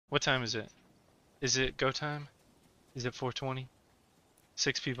What time is it? Is it go time? Is it 4:20?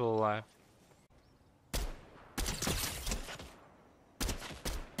 6 people alive.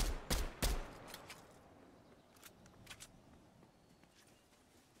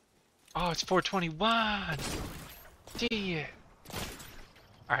 Oh, it's 4:21! Damn!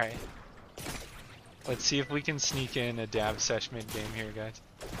 Alright. Let's see if we can sneak in a dab sesh mid game here, guys.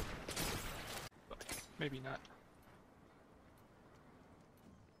 Maybe not.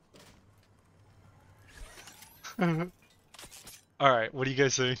 Alright, what do you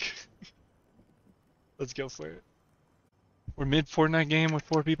guys think? Let's go for it. We're mid Fortnite game with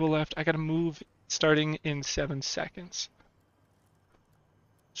 4 people left. I gotta move starting in 7 seconds.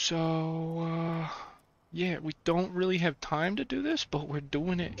 So, yeah, we don't really have time to do this, but we're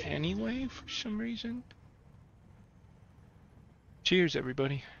doing it anyway for some reason. Cheers,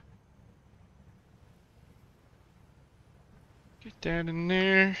 everybody. Get that in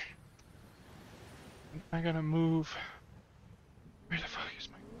there. I gotta move. Where the fuck is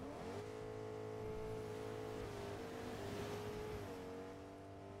my...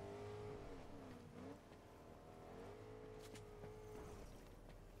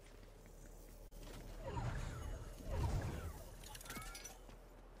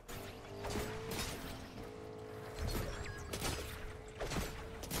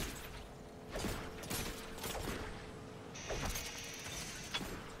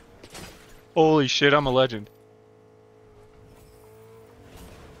 Holy shit, I'm a legend.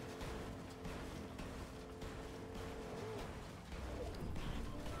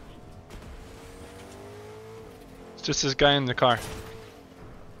 It's just this guy in the car.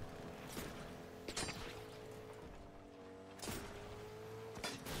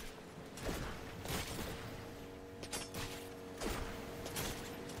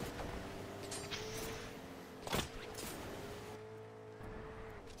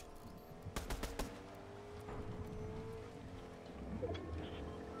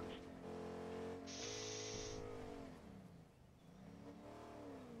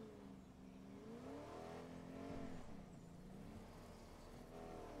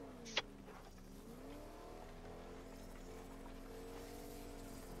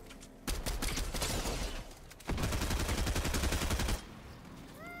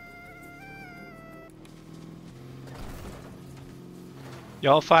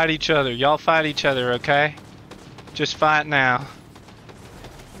 Y'all fight each other. Y'all fight each other, okay? Just fight now.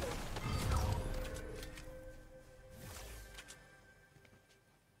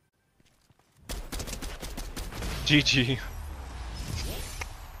 GG.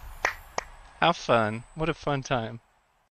 How fun. What a fun time.